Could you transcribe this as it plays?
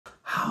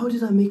how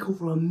did I make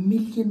over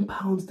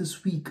 £1,000,000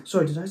 this week?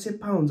 Sorry, did I say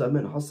pounds? I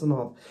meant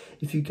hasanat.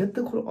 If you get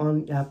the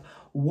Quran app,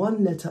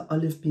 one letter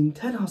alif being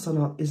 10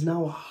 hasanat is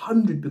now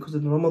 100 because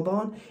in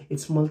Ramadan,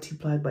 it's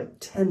multiplied by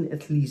 10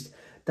 at least.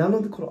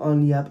 Download the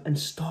Quran app and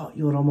start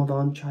your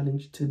Ramadan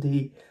challenge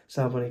today.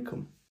 Assalamu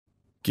alaikum.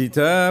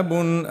 كتاب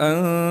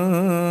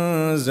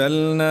أنزلناه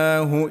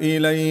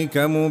إليك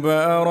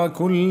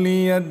مبارك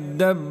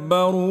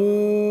ليدبروا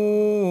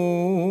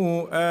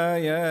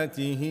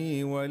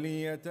آياته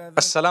وليتذكروا.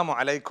 Assalamu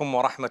alaikum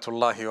wa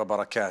rahmatullahi wa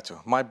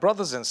barakatuh. My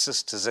brothers and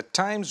sisters, at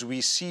times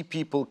we see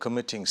people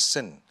committing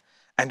sin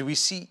and we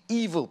see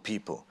evil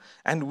people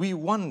and we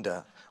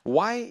wonder,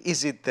 why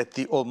is it that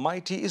the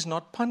Almighty is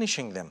not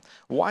punishing them?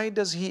 Why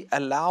does He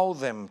allow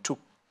them to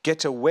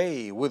get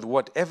away with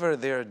whatever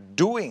they're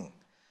doing?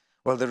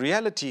 Well, the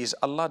reality is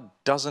Allah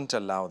doesn't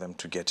allow them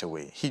to get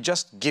away. He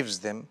just gives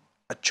them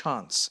a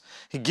chance.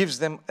 He gives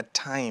them a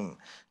time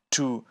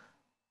to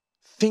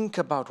think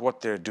about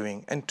what they're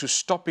doing and to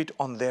stop it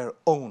on their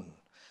own.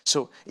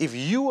 So if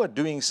you are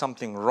doing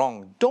something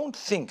wrong, don't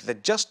think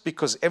that just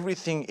because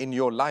everything in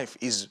your life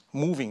is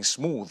moving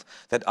smooth,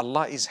 that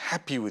Allah is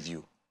happy with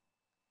you.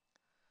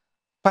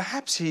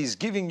 Perhaps He is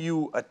giving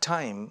you a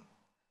time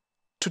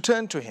to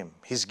turn to Him.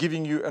 He's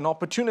giving you an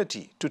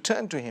opportunity to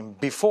turn to Him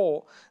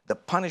before the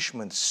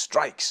punishment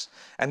strikes.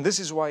 And this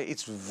is why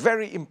it's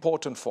very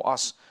important for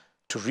us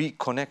to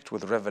reconnect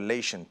with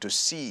revelation, to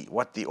see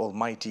what the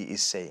Almighty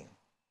is saying.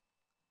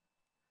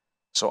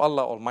 So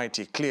Allah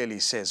Almighty clearly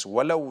says,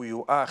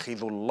 وَلَوْ يُؤَاخِذُ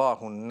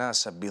اللَّهُ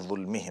النَّاسَ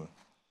بِظُلْمِهِمْ.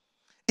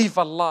 If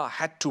Allah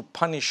had to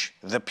punish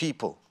the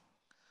people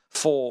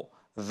for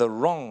the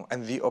wrong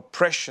and the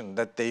oppression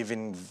that they've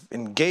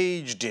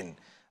engaged in,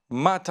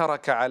 مَا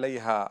تَرَكَ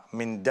عَلَيْهَا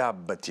مِنْ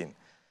دَابَّةٍ.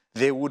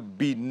 There would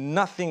be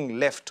nothing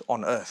left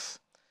on earth.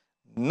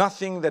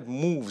 Nothing that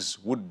moves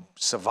would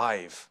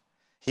survive.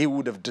 He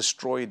would have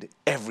destroyed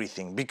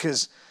everything,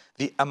 because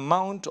the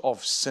amount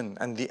of sin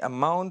and the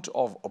amount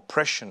of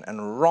oppression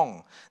and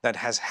wrong that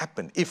has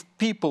happened, if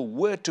people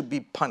were to be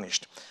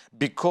punished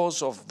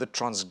because of the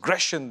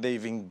transgression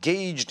they've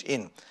engaged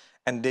in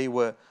and they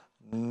were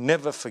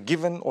never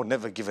forgiven or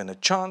never given a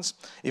chance,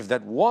 if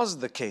that was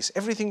the case,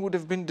 everything would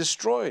have been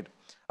destroyed.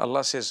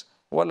 Allah says,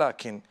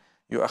 وَلَكِنْ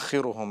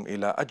يُؤَخِّرُهُمْ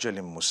إِلَىٰ أَجَلٍ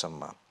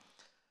مُسَمَّى.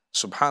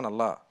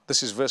 Subhanallah.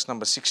 This is verse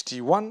number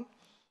 61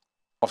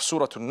 of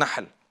Surah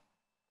An-Nahl,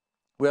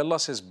 where Allah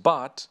says,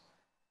 but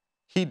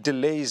He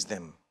delays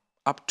them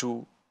up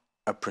to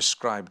a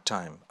prescribed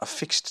time, a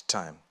fixed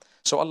time.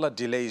 So Allah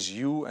delays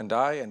you and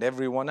I and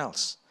everyone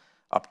else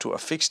up to a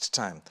fixed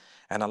time.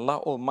 And Allah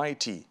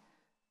Almighty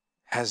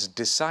has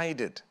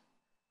decided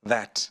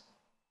that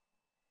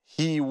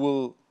He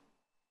will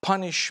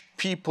punish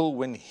people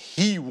when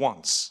He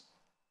wants.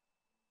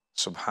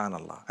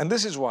 Subhanallah. And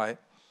this is why,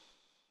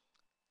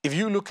 if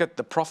you look at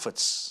the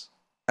prophets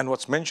and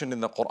what's mentioned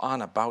in the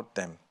Quran about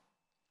them,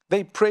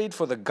 they prayed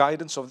for the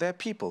guidance of their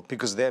people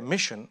because their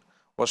mission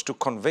was to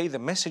convey the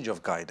message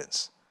of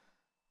guidance.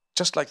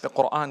 Just like the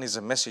Quran is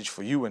a message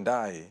for you and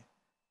I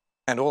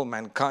and all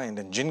mankind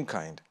and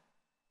jinkind.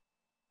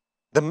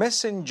 The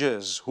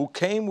messengers who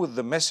came with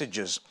the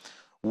messages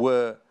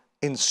were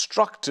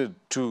instructed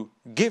to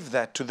give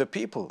that to the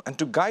people and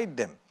to guide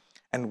them.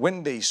 And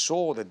when they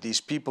saw that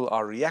these people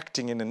are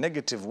reacting in a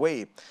negative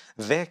way,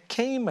 there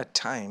came a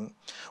time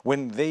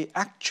when they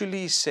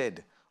actually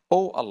said,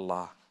 "Oh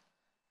Allah,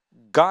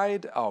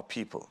 guide our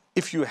people."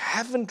 If you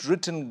haven't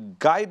written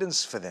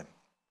guidance for them,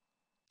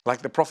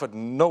 like the Prophet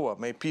Noah,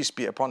 may peace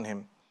be upon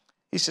him,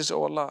 he says,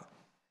 "Oh Allah,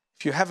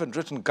 if you haven't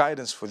written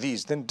guidance for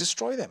these, then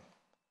destroy them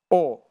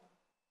or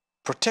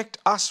protect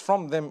us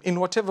from them in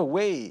whatever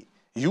way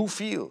you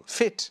feel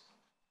fit."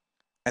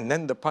 And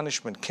then the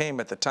punishment came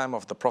at the time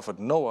of the Prophet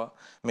Noah,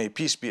 may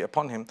peace be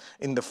upon him,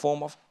 in the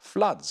form of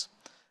floods,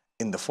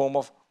 in the form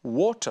of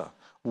water.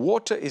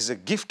 Water is a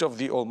gift of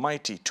the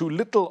Almighty. Too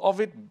little of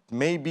it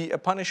may be a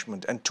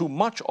punishment, and too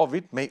much of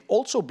it may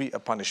also be a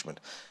punishment,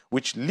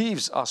 which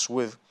leaves us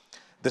with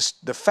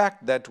the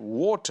fact that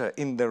water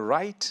in the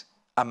right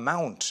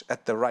amount,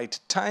 at the right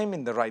time,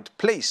 in the right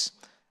place,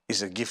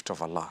 is a gift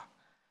of Allah.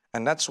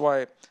 And that's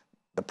why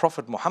the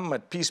Prophet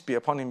Muhammad, peace be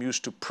upon him,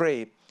 used to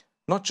pray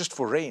not just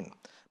for rain,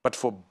 but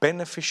for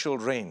beneficial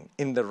rain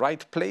in the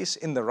right place,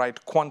 in the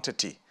right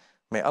quantity.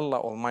 May Allah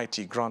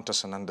Almighty grant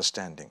us an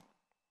understanding.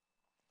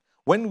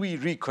 When we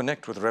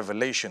reconnect with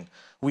revelation,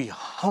 we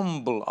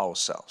humble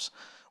ourselves.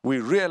 We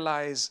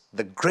realize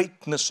the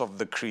greatness of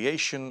the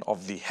creation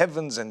of the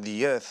heavens and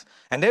the earth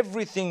and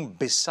everything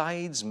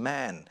besides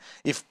man.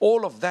 If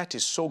all of that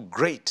is so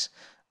great,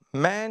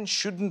 man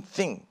shouldn't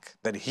think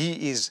that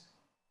he is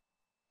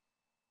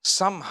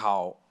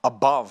somehow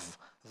above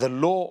the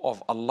law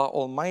of Allah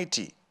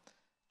Almighty.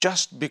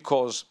 Just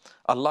because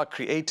Allah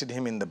created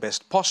him in the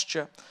best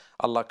posture,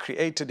 Allah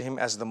created him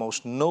as the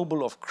most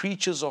noble of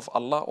creatures of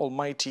Allah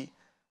Almighty.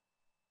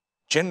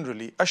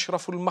 Generally,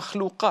 Ashraful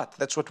Makhluqat,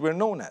 that's what we're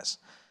known as.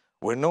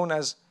 We're known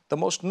as the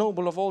most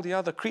noble of all the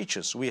other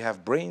creatures. We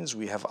have brains,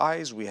 we have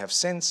eyes, we have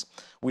sense,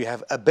 we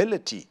have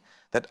ability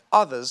that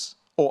others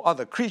or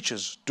other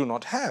creatures do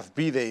not have,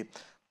 be they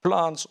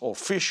plants or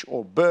fish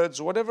or birds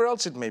or whatever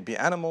else it may be,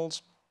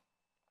 animals.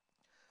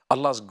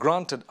 Allah's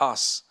granted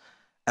us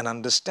an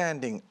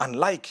understanding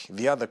unlike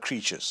the other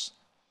creatures.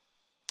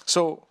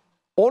 So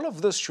all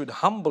of this should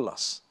humble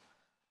us,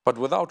 but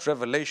without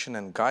revelation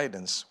and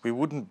guidance, we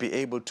wouldn't be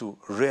able to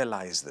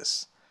realize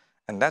this.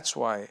 And that's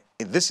why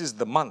this is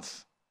the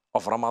month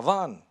of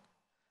Ramadan.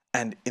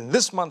 And in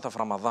this month of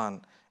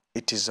Ramadan,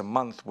 it is a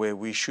month where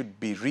we should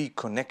be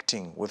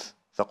reconnecting with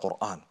the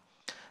Quran.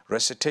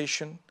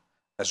 Recitation,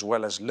 as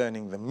well as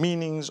learning the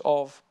meanings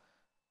of,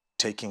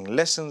 taking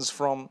lessons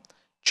from,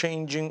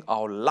 changing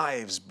our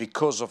lives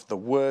because of the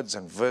words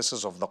and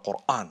verses of the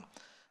Quran.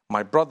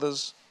 My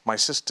brothers, my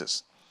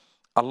sisters,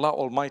 Allah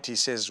Almighty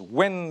says,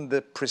 when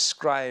the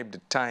prescribed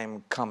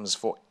time comes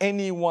for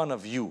any one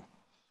of you,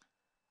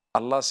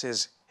 Allah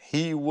says,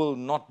 He will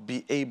not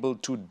be able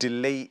to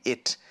delay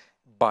it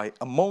by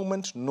a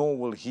moment, nor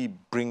will He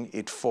bring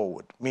it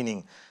forward.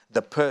 Meaning,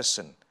 the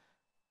person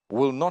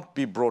will not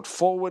be brought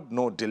forward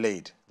nor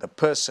delayed. The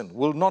person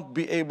will not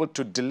be able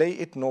to delay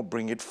it nor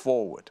bring it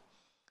forward.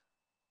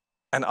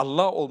 And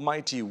Allah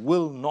Almighty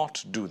will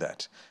not do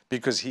that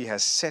because He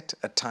has set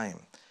a time.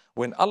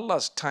 When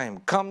Allah's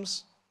time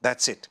comes,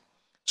 that's it.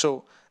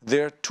 So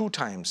there are two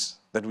times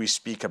that we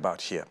speak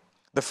about here.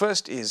 The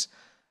first is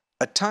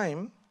a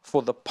time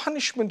for the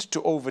punishment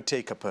to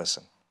overtake a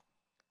person.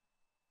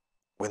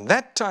 When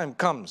that time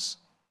comes,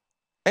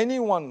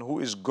 anyone who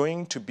is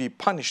going to be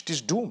punished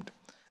is doomed.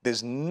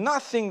 There's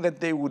nothing that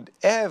they would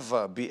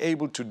ever be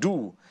able to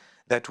do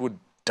that would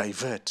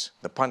divert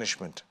the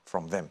punishment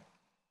from them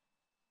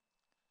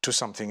to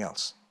something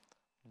else.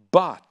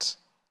 But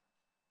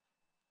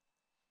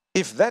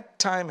if that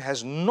time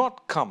has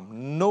not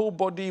come,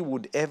 nobody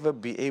would ever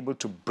be able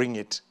to bring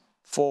it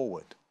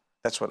forward.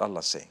 That's what Allah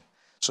is saying.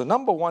 So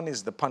number one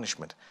is the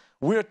punishment.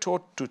 We're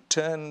taught to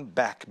turn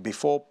back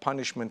before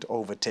punishment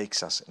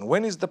overtakes us. And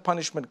when is the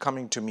punishment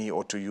coming to me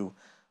or to you?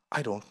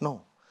 I don't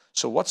know.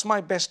 So what's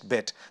my best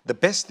bet? The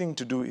best thing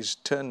to do is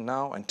turn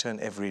now and turn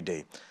every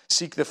day.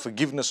 Seek the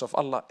forgiveness of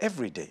Allah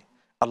every day.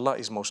 Allah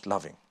is most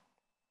loving.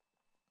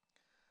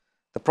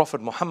 The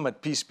Prophet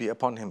Muhammad, peace be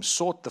upon him,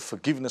 sought the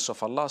forgiveness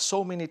of Allah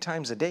so many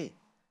times a day.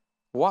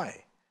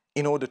 Why?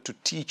 In order to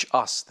teach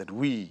us that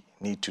we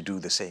need to do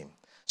the same.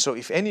 So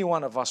if any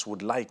one of us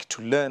would like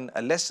to learn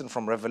a lesson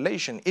from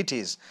Revelation, it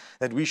is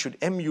that we should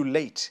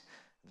emulate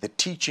the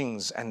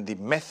teachings and the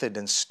method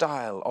and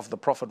style of the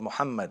Prophet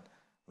Muhammad,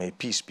 may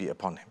peace be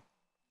upon him.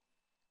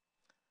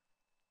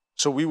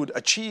 So we would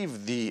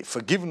achieve the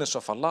forgiveness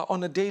of Allah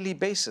on a daily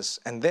basis,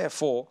 and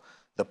therefore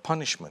the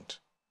punishment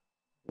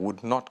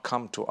would not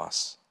come to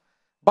us.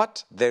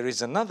 But there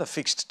is another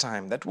fixed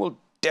time that will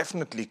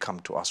definitely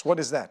come to us. What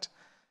is that?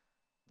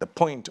 The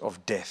point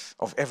of death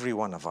of every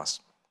one of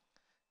us.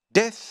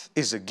 Death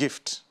is a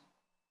gift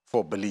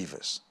for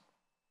believers.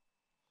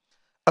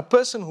 A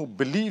person who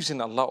believes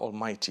in Allah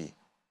Almighty,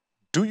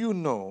 do you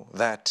know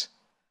that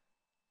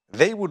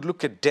they would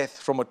look at death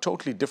from a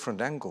totally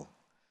different angle?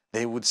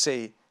 They would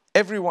say,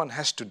 everyone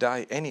has to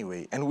die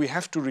anyway, and we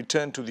have to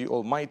return to the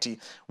Almighty.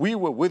 We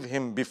were with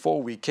Him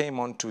before we came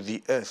onto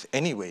the earth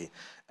anyway.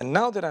 And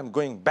now that I'm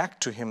going back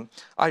to Him,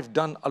 I've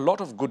done a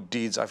lot of good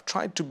deeds. I've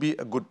tried to be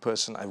a good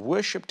person. I've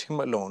worshipped Him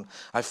alone.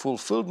 I've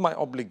fulfilled my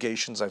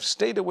obligations. I've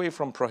stayed away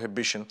from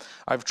prohibition.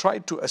 I've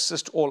tried to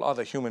assist all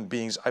other human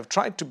beings. I've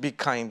tried to be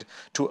kind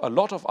to a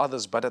lot of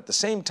others, but at the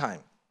same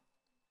time,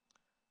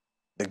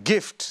 the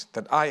gift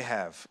that I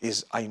have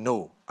is I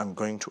know I'm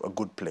going to a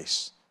good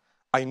place.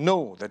 I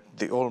know that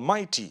the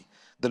Almighty,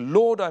 the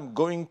Lord I'm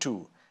going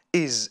to,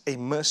 is a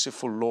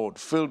merciful Lord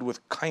filled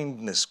with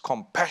kindness,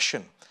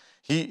 compassion.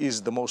 He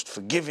is the most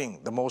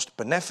forgiving, the most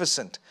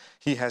beneficent.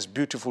 He has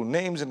beautiful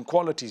names and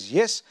qualities.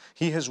 Yes,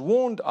 He has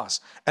warned us,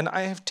 and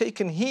I have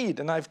taken heed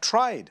and I've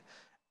tried.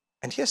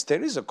 And yes,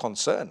 there is a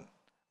concern,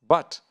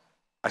 but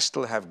I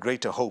still have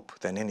greater hope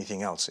than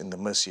anything else in the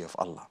mercy of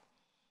Allah.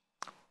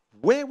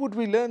 Where would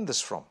we learn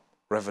this from?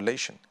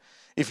 Revelation.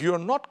 If you're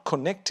not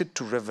connected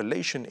to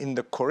revelation in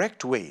the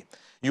correct way,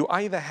 you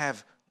either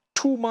have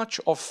too much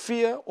of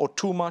fear or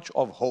too much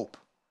of hope.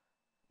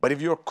 But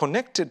if you're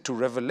connected to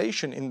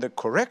revelation in the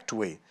correct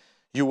way,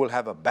 you will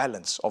have a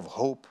balance of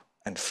hope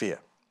and fear,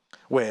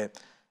 where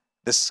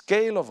the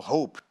scale of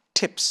hope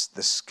tips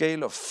the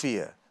scale of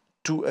fear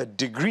to a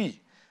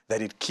degree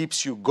that it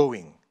keeps you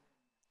going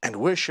and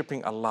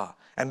worshipping Allah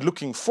and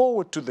looking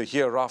forward to the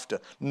hereafter,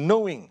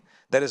 knowing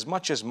that as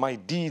much as my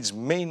deeds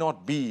may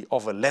not be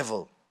of a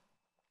level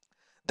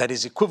that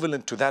is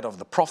equivalent to that of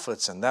the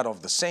prophets and that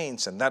of the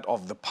saints and that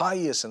of the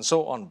pious and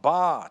so on,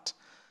 but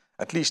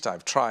at least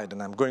I've tried,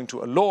 and I'm going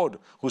to a Lord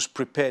who's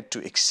prepared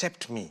to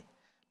accept me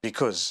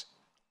because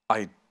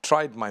I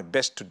tried my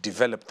best to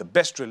develop the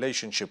best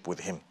relationship with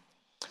Him.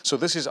 So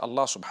this is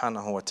Allah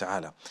subhanahu wa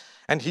ta'ala.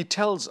 And He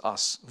tells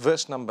us,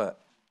 verse number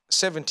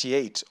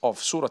 78 of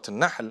Surah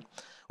An-Nahl,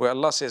 where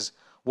Allah says,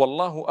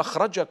 وَاللَّهُ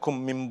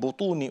أَخْرَجَكُم مِّن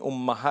بُطُونِ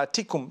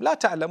أُمَّهَاتِكُمْ لَا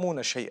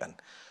تَعْلَمُونَ شَيْئًا.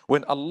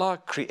 When Allah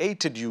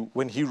created you,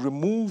 when He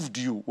removed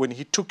you, when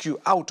He took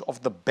you out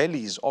of the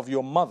bellies of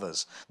your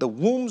mothers, the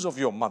wombs of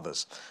your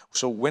mothers.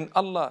 So when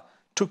Allah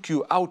took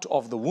you out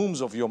of the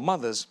wombs of your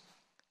mothers,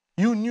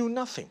 you knew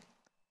nothing.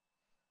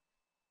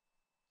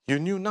 You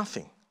knew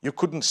nothing. You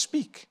couldn't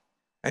speak.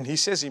 And he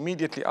says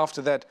immediately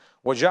after that,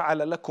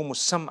 وَجَعَلَ لَكُمُ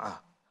السَّمْعَ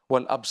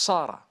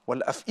وَالْأَبْصَارَ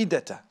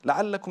وَالْأَفْئِدَةَ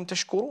لَعَلَّكُمْ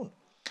تَشْكُرُونَ.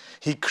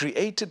 He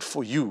created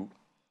for you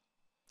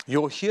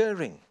your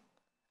hearing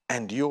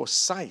and your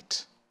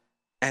sight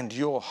and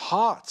your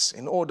hearts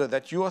in order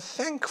that you are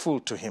thankful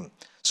to him.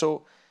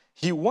 So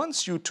he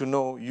wants you to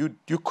know you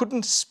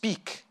couldn't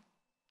speak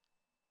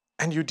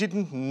and you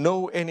didn't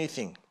know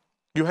anything.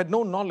 You had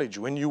no knowledge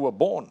when you were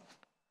born.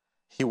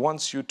 He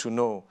wants you to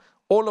know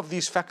all of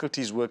these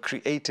faculties were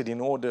created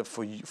in order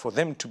for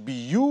them to be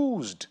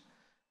used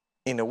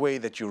in a way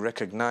that you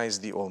recognize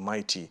the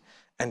Almighty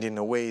and in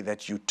a way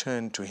that you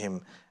turn to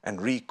him and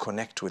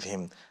reconnect with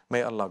him.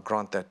 May Allah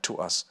grant that to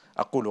us.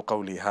 أقول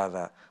قولي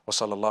هذا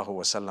وصلى الله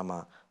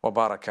وسلم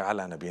وبارك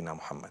على نبينا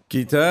محمد.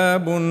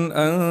 كتاب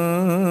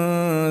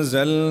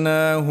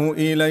أنزلناه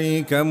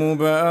إليك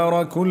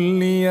مبارك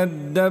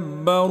ليدبروا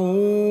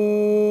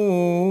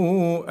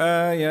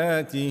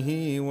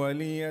آياته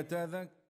وليتذكروا